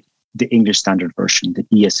the English Standard Version, the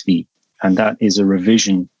ESV. And that is a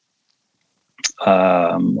revision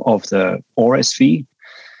of the RSV,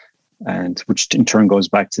 and which in turn goes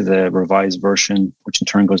back to the Revised Version, which in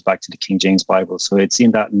turn goes back to the King James Bible. So it's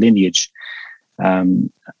in that lineage.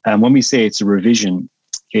 And when we say it's a revision,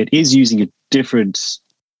 it is using a different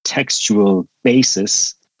textual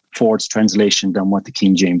basis for its translation than what the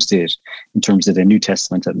King James did, in terms of the New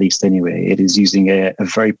Testament, at least anyway. It is using a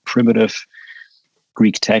very primitive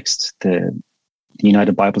Greek text, the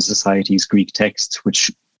United Bible Society's Greek text,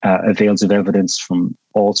 which avails of evidence from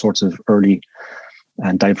all sorts of early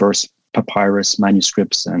and diverse papyrus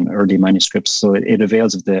manuscripts and early manuscripts. So it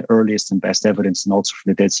avails of the earliest and best evidence, and also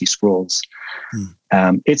from the Dead Sea Scrolls.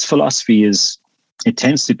 Its philosophy it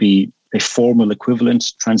tends to be a formal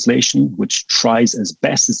equivalent translation, which tries as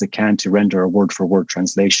best as it can to render a word-for-word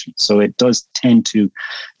translation. So it does tend to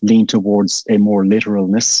lean towards a more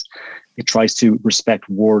literalness. It tries to respect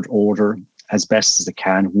word order as best as it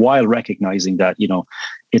can, while recognizing that,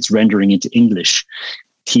 it's rendering into English,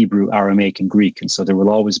 Hebrew, Aramaic, and Greek. And so there will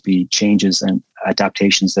always be changes and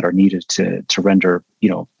adaptations that are needed to render,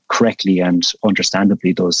 correctly and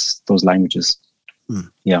understandably those languages.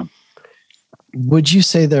 Yeah. Would you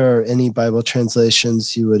say there are any Bible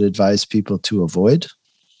translations you would advise people to avoid?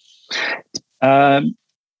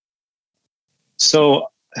 So,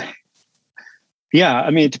 yeah, I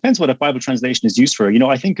mean, it depends what a Bible translation is used for.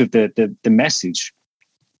 I think of the Message.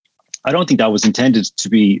 I don't think that was intended to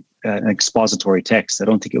be an expository text. I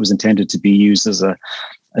don't think it was intended to be used as a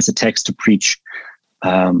text to preach,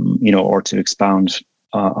 or to expound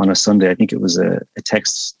on a Sunday. I think it was a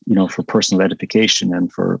text, for personal edification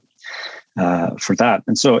and for that.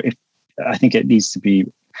 And so, I think it needs to be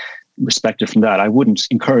respected from that. I wouldn't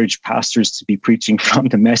encourage pastors to be preaching from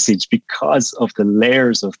the Message because of the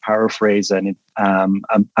layers of paraphrase and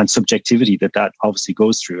subjectivity that obviously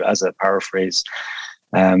goes through as a paraphrase.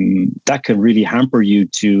 That can really hamper you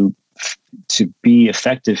to be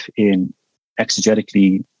effective in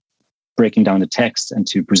exegetically breaking down the text and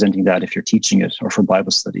to presenting that if you're teaching it or for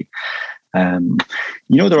Bible study.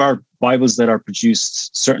 There are Bibles that are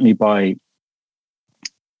produced certainly by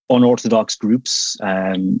unorthodox groups.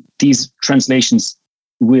 These translations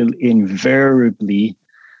will invariably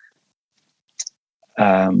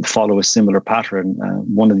follow a similar pattern.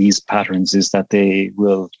 One of these patterns is that they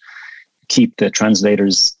will keep the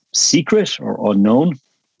translators secret or unknown.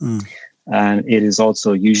 And it is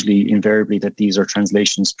also usually invariably that these are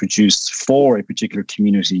translations produced for a particular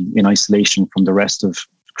community in isolation from the rest of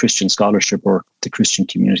Christian scholarship or the Christian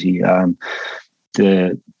community.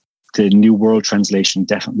 The New World Translation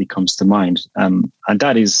definitely comes to mind. And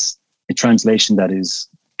that is a translation that is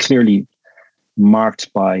clearly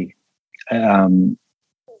marked by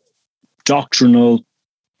doctrinal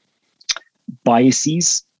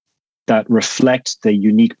biases that reflect the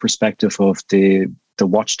unique perspective of the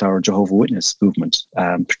Watchtower Jehovah's Witness movement,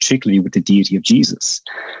 particularly with the deity of Jesus.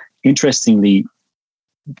 Interestingly,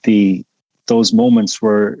 those moments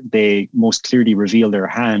where they most clearly reveal their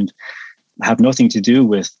hand have nothing to do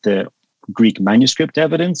with the Greek manuscript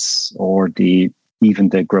evidence or even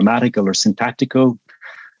the grammatical or syntactical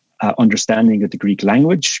understanding of the Greek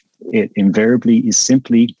language. It invariably is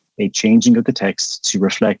simply a changing of the text to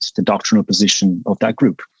reflect the doctrinal position of that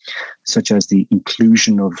group, such as the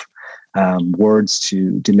inclusion of words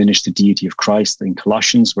to diminish the deity of Christ in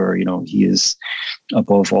Colossians, where he is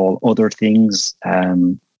above all other things. I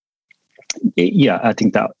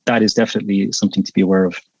think that is definitely something to be aware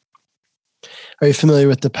of. Are you familiar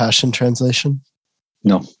with the Passion Translation?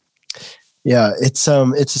 No. Yeah, it's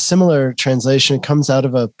a similar translation. It comes out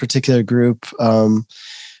of a particular group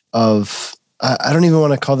of I don't even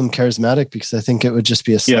want to call them charismatic because I think it would just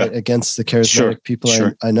be a slight against the charismatic people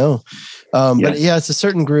I know. But it's a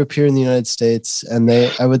certain group here in the United States, and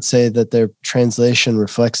I would say that their translation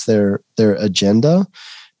reflects their agenda,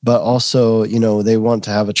 but also, they want to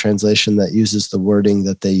have a translation that uses the wording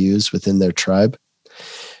that they use within their tribe.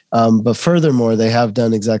 But furthermore, they have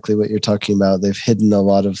done exactly what you're talking about. They've hidden a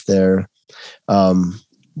lot of their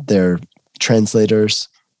translators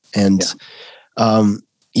and,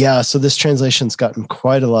 so this translation's gotten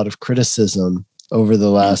quite a lot of criticism over the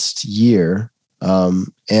last year. So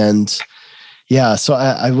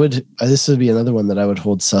this would be another one that I would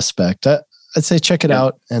hold suspect. I'd say check it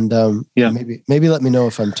out and maybe let me know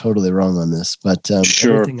if I'm totally wrong on this, but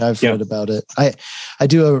everything I've read about it, I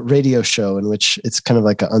do a radio show in which it's kind of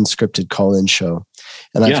like an unscripted call-in show,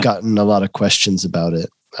 and I've gotten a lot of questions about it.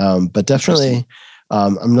 But definitely,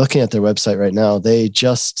 I'm looking at their website right now. They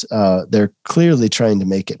just, they're clearly trying to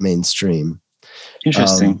make it mainstream.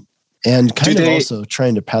 Interesting. And kind of also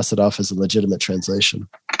trying to pass it off as a legitimate translation.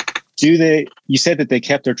 You said that they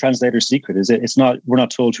kept their translator secret. We're not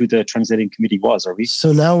told who the translating committee was, are we?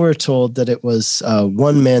 So now we're told that it was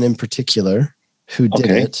one man in particular who did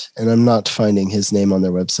it, and I'm not finding his name on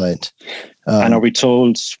their website. And are we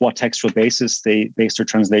told what textual basis they based their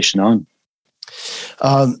translation on?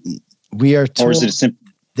 We are told, or is it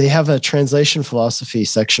they have a translation philosophy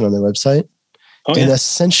section on their website.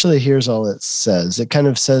 Essentially, here's all it says. It kind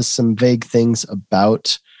of says some vague things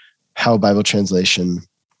about how Bible translation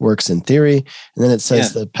works in theory. And then it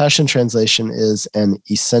says the Passion Translation is an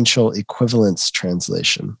essential equivalence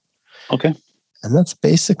translation. Okay. And that's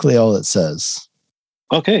basically all it says.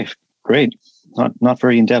 Okay, great. Not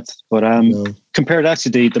very in-depth, but compared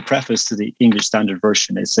actually the preface to the English Standard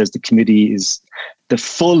Version, it says the committee is the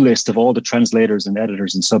full list of all the translators and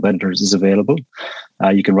editors and sub-editors is available.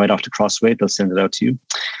 You can write off to Crossway. They'll send it out to you.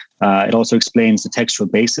 It also explains the textual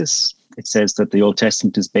basis. It says that the Old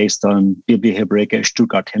Testament is based on Biblia Hebraica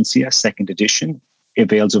Stuttgartensia, 2nd edition. It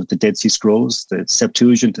avails of the Dead Sea Scrolls, the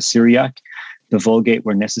Septuagint, the Syriac, the Vulgate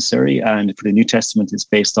where necessary. And for the New Testament, it's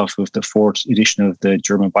based off of the 4th edition of the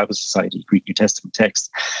German Bible Society, Greek New Testament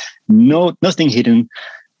text. Nothing hidden,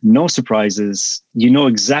 no surprises. You know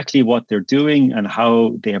exactly what they're doing and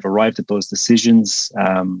how they have arrived at those decisions.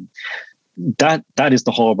 that is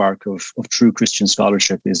the hallmark of true Christian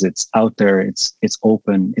scholarship. Is it's out there, it's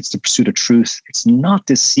open, it's the pursuit of truth. It's not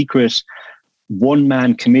this secret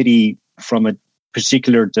one-man committee from a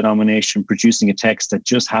particular denomination producing a text that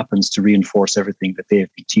just happens to reinforce everything that they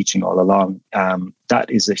have been teaching all along. That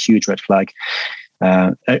is a huge red flag.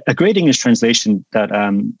 A great English translation that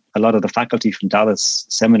a lot of the faculty from Dallas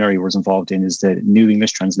Seminary was involved in is the New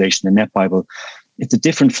English Translation, the Net Bible. It's a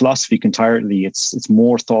different philosophy entirely. It's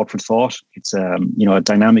more thought for thought. It's a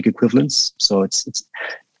dynamic equivalence. So it's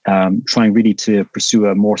trying really to pursue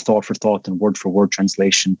a more thought for thought and word for word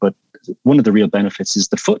translation. But one of the real benefits is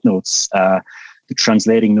the footnotes, the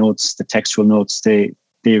translating notes, the textual notes. They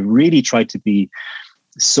really try to be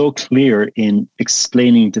so clear in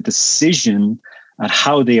explaining the decision and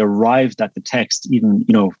how they arrived at the text, even,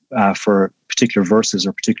 for particular verses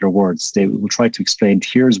or particular words. They will try to explain,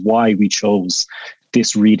 here's why we chose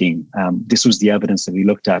this reading. This was the evidence that we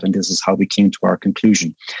looked at, and this is how we came to our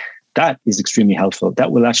conclusion. That is extremely helpful.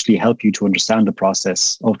 That will actually help you to understand the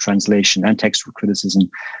process of translation and textual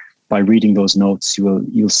criticism. By reading those notes,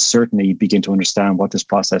 you'll certainly begin to understand what this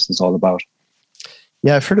process is all about.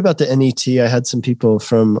 Yeah, I've heard about the NET. I had some people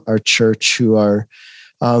from our church who are,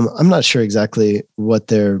 I'm not sure exactly what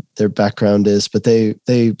their background is, but they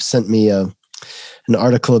sent me an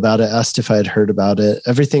article about it, asked if I had heard about it.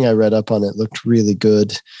 Everything I read up on it looked really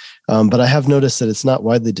good, but I have noticed that it's not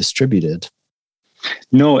widely distributed.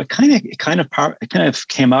 No, it kind of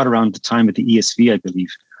came out around the time of the ESV, I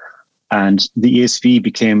believe, and the ESV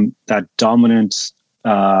became that dominant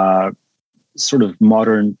sort of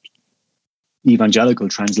modern evangelical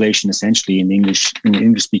translation, essentially in the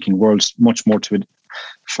English-speaking world, much more to a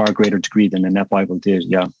far greater degree than the Net Bible did.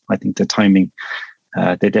 Yeah, I think the timing,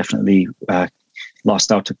 they definitely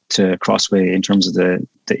lost out to Crossway in terms of the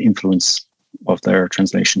influence of their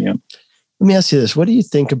translation. Yeah. Let me ask you this. What do you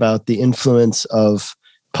think about the influence of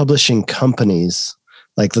publishing companies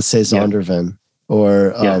like, let's say, Zondervan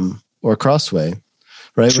or Crossway,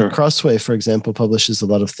 right? Sure. Where Crossway, for example, publishes a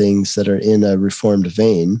lot of things that are in a Reformed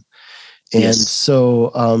vein. And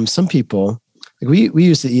so some people, like we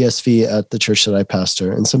use the ESV at the church that I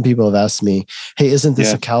pastor, and some people have asked me, hey, isn't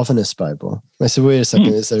this a Calvinist Bible? And I said, wait a second,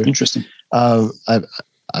 is there... Interesting. I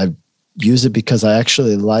use it because I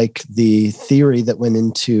actually like the theory that went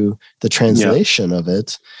into the translation of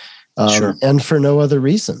it, and for no other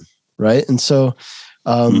reason, right? And so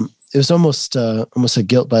it was almost a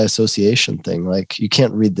guilt by association thing. Like, you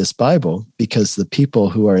can't read this Bible because the people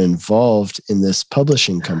who are involved in this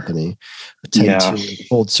publishing company tend to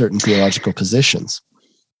hold certain theological positions.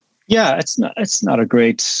 Yeah, it's not a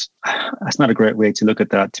great way to look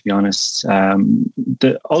at that, to be honest.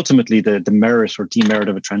 Ultimately, the merit or demerit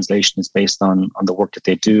of a translation is based on the work that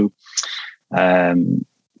they do. I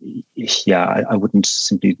wouldn't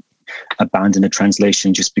simply abandon a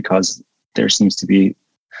translation just because there seems to be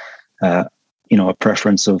a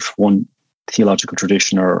preference of one theological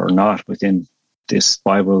tradition or not within this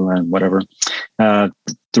Bible and whatever.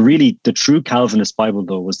 The true Calvinist Bible,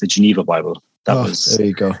 though, was the Geneva Bible. There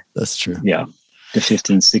you go. That's true. Yeah, the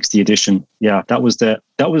 1560 edition. Yeah, that was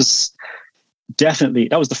definitely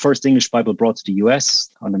the first English Bible brought to the US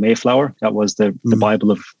on the Mayflower. That was the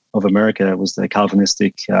Bible of America. It was the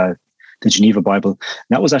Calvinistic, the Geneva Bible.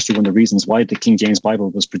 And that was actually one of the reasons why the King James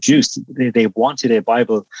Bible was produced. They wanted a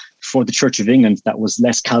Bible for the Church of England that was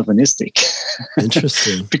less Calvinistic.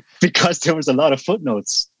 Interesting. Because there was a lot of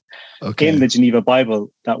footnotes in the Geneva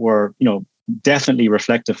Bible that were, definitely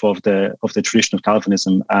reflective of the tradition of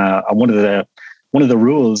Calvinism. And one of the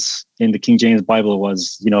rules in the King James Bible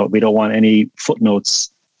was, we don't want any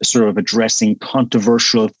footnotes sort of addressing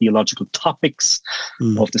controversial theological topics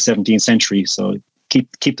of the 17th century. So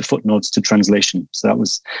keep the footnotes to translation. So that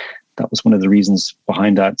was one of the reasons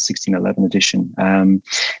behind that 1611 edition.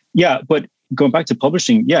 But going back to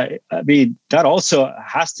publishing, I mean, that also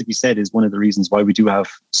has to be said is one of the reasons why we do have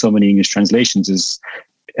so many English translations is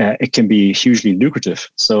it can be hugely lucrative.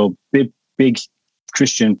 So big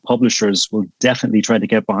Christian publishers will definitely try to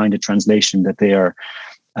get behind a translation that they are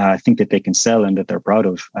think that they can sell and that they're proud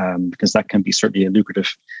of, because that can be certainly a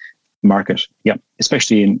lucrative market. Yeah,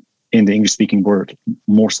 especially in the English-speaking world,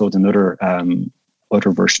 more so than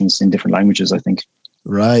other versions in different languages, I think.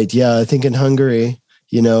 Right. Yeah, I think in Hungary,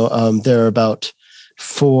 there are about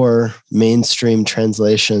 4 mainstream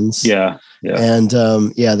translations. Yeah. And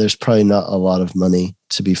there's probably not a lot of money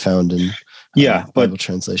to be found in Bible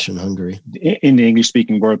translation in Hungary. In the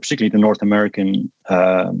English-speaking world, particularly the North American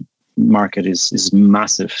market is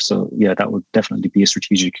massive. So that would definitely be a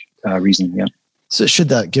strategic reason. Yeah. So should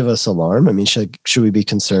that give us alarm? I mean, should we be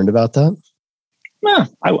concerned about that? No,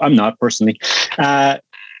 I'm not personally.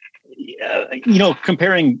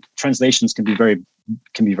 comparing translations can be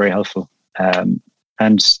very helpful.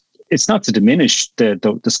 And it's not to diminish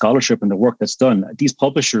the scholarship and the work that's done. These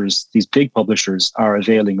publishers, these big publishers, are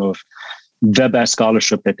availing of the best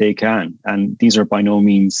scholarship that they can. And these are by no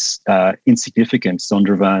means insignificant,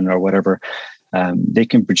 Zondervan or whatever. They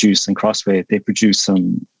can produce, and Crossway, they produce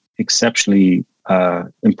some exceptionally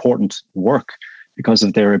important work because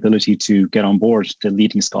of their ability to get on board the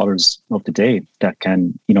leading scholars of the day. That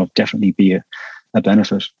can, definitely be a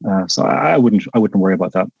benefit. So I wouldn't worry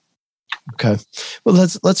about that. Okay. Well,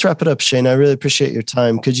 let's wrap it up, Shane. I really appreciate your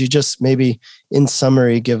time. Could you just maybe, in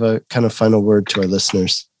summary, give a kind of final word to our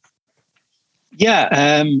listeners?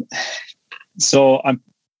 Yeah. So I'm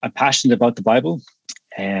passionate about the Bible.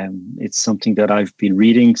 It's something that I've been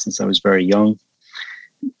reading since I was very young.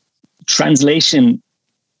 Translation,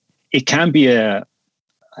 it can be a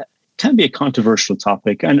controversial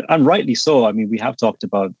topic, and rightly so. I mean, we have talked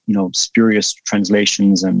about spurious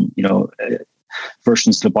translations and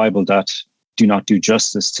versions of the Bible that do not do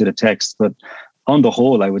justice to the text. But on the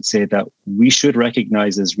whole, I would say that we should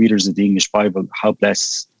recognize as readers of the English Bible how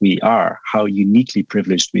blessed we are, how uniquely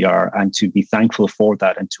privileged we are, and to be thankful for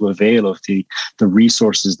that and to avail of the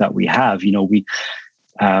resources that we have.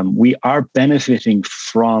 We are benefiting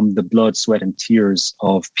from the blood, sweat, and tears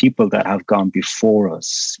of people that have gone before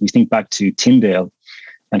us. We think back to Tyndale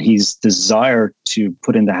and his desire to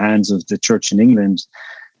put in the hands of the church in England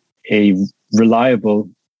a reliable,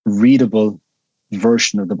 readable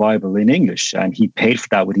version of the Bible in English. And he paid for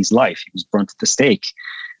that with his life. He was burnt at the stake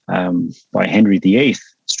by Henry VIII,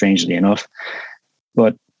 strangely enough.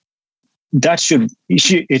 But it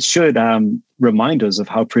should remind us of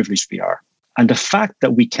how privileged we are. And the fact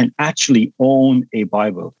that we can actually own a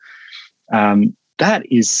Bible, that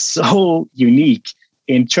is so unique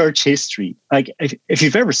in church history. Like if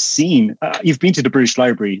you've ever seen, you've been to the British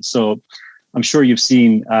Library, so I'm sure you've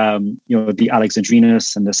seen, the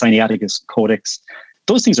Alexandrinus and the Sinaiticus Codex.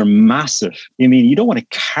 Those things are massive. I mean, you don't want to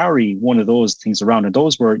carry one of those things around. And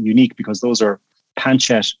those were unique because those are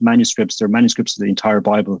panchet manuscripts. They're manuscripts of the entire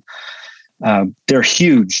Bible. They're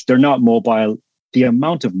huge. They're not mobile. The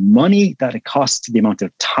amount of money that it cost, the amount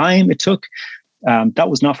of time it took, that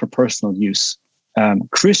was not for personal use.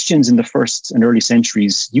 Christians in the first and early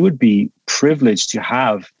centuries, you would be privileged to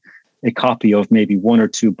have a copy of maybe one or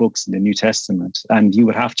two books in the New Testament, and you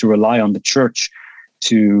would have to rely on the church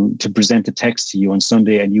to present the text to you on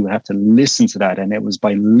Sunday, and you would have to listen to that. And it was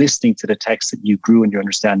by listening to the text that you grew in your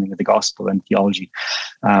understanding of the gospel and theology.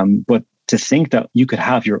 But to think that you could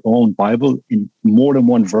have your own Bible in more than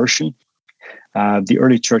one version, the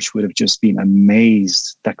early church would have just been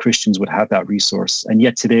amazed that Christians would have that resource. And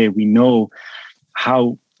yet today we know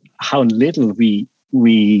how little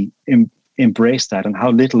we embrace that and how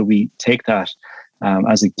little we take that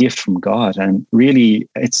as a gift from God. And really,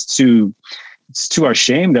 it's to our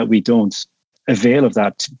shame that we don't avail of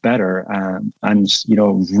that better and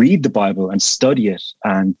read the Bible and study it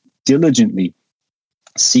and diligently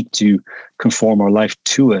seek to conform our life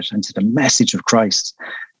to it and to the message of Christ.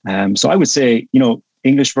 So I would say,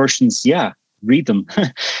 English versions, read them.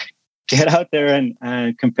 Get out there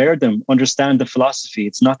and compare them. Understand the philosophy.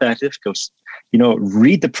 It's not that difficult.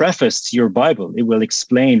 Read the preface to your Bible. It will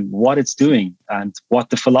explain what it's doing and what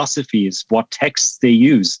the philosophy is, what texts they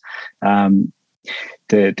use.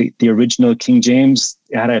 The original King James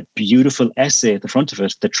had a beautiful essay at the front of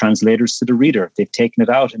it, the translators to the reader. They've taken it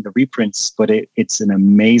out in the reprints, but it's an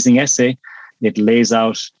amazing essay. It lays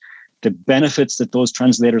out the benefits that those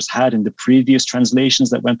translators had in the previous translations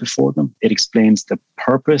that went before them. It explains the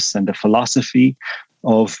purpose and the philosophy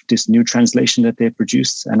of this new translation that they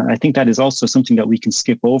produced. And I think that is also something that we can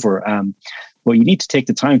skip over. But you need to take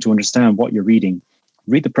the time to understand what you're reading.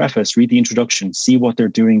 Read the preface, read the introduction, see what they're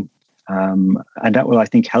doing. And that will, I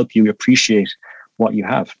think, help you appreciate what you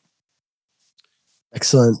have.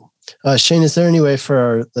 Excellent. Shane, is there any way for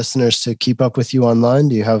our listeners to keep up with you online?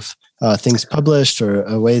 Do you have things published or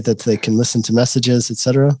a way that they can listen to messages,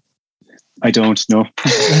 etc.? I don't know.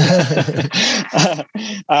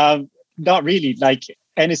 Not really. Like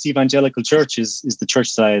Ennis Evangelical Church is the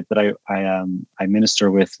church that I minister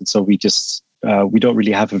with, and so we just we don't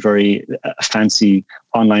really have a very fancy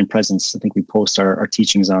online presence. I think we post our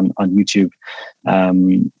teachings on YouTube,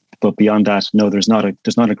 but beyond that, no, there's not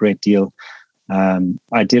a great deal.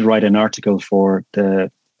 I did write an article for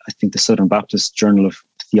the Southern Baptist Journal of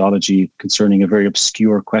Theology concerning a very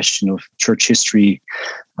obscure question of church history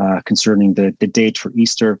concerning the date for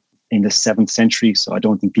Easter in the 7th century. So I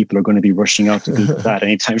don't think people are going to be rushing out to do that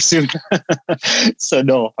anytime soon. So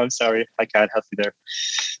no, I'm sorry, I can't help you there.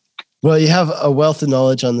 Well, you have a wealth of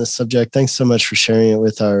knowledge on this subject. Thanks so much for sharing it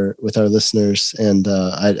with our listeners, and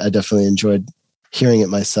I definitely enjoyed hearing it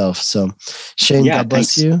myself. So, Shane, God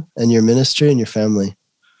bless you and your ministry and your family.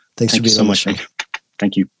 Thanks for being on the show.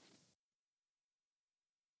 Thank you.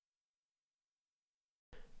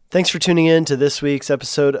 Thanks for tuning in to this week's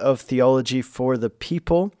episode of Theology for the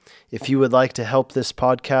People. If you would like to help this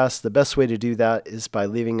podcast, the best way to do that is by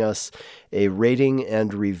leaving us a rating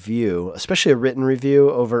and review, especially a written review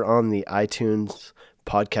over on the iTunes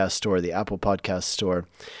podcast store, the Apple podcast store.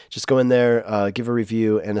 Just go in there, give a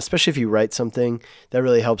review, and especially if you write something, that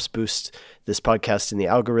really helps boost this podcast in the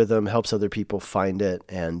algorithm, helps other people find it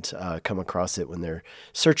and come across it when they're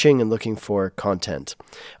searching and looking for content.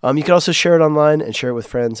 You can also share it online and share it with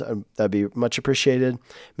friends. That'd be much appreciated.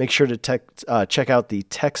 Make sure to check out the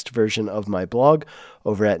text version of my blog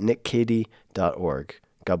over at nickcady.org.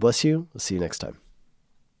 God bless you. We'll see you next time.